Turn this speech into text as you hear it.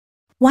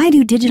Why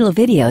do digital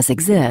videos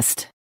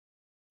exist?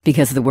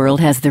 Because the world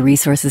has the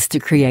resources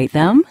to create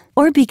them?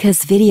 Or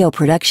because video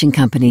production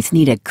companies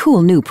need a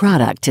cool new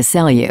product to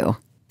sell you?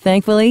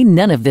 Thankfully,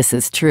 none of this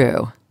is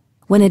true.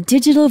 When a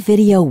digital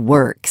video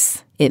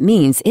works, it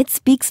means it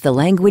speaks the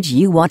language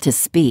you want to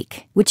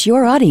speak, which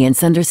your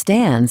audience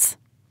understands.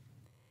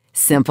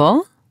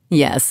 Simple?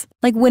 Yes,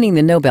 like winning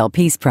the Nobel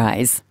Peace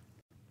Prize.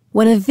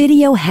 When a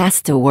video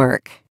has to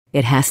work,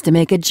 it has to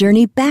make a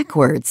journey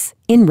backwards,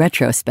 in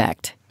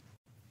retrospect.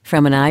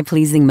 From an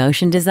eye-pleasing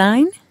motion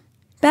design,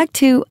 back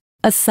to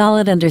a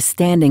solid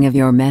understanding of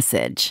your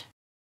message.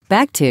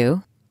 Back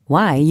to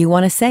why you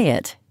want to say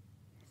it.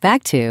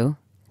 Back to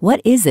what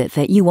is it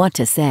that you want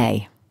to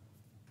say.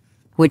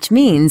 Which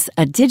means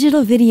a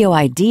digital video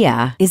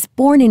idea is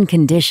born in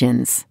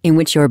conditions in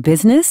which your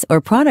business or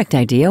product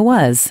idea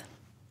was.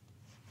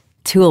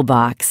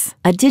 Toolbox,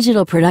 a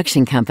digital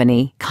production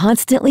company,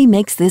 constantly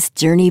makes this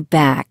journey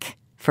back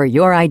for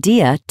your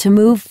idea to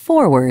move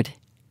forward.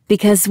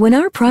 Because when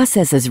our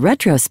process is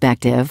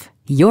retrospective,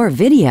 your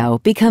video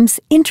becomes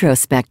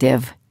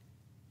introspective.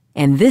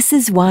 And this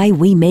is why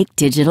we make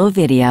digital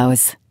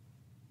videos.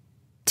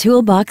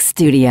 Toolbox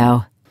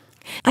Studio.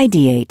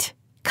 Ideate,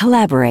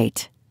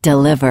 collaborate,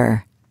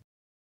 deliver.